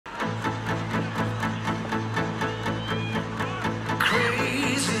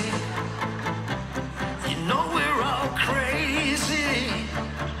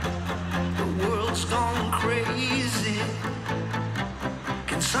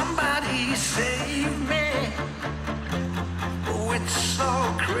Somebody save me. Oh, it's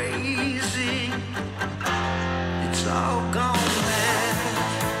all crazy. It's all gone mad.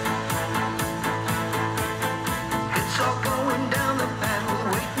 It's all going down the path.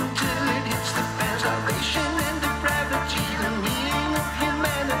 We'll wait until it hits the fan. Starvation and depravity, the meaning of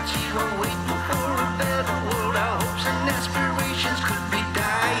humanity. We're waiting for a better world. Our hopes and aspirations could be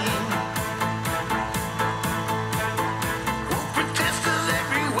dying. Oh, protesters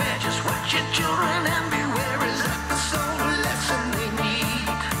everywhere, just watch your children and be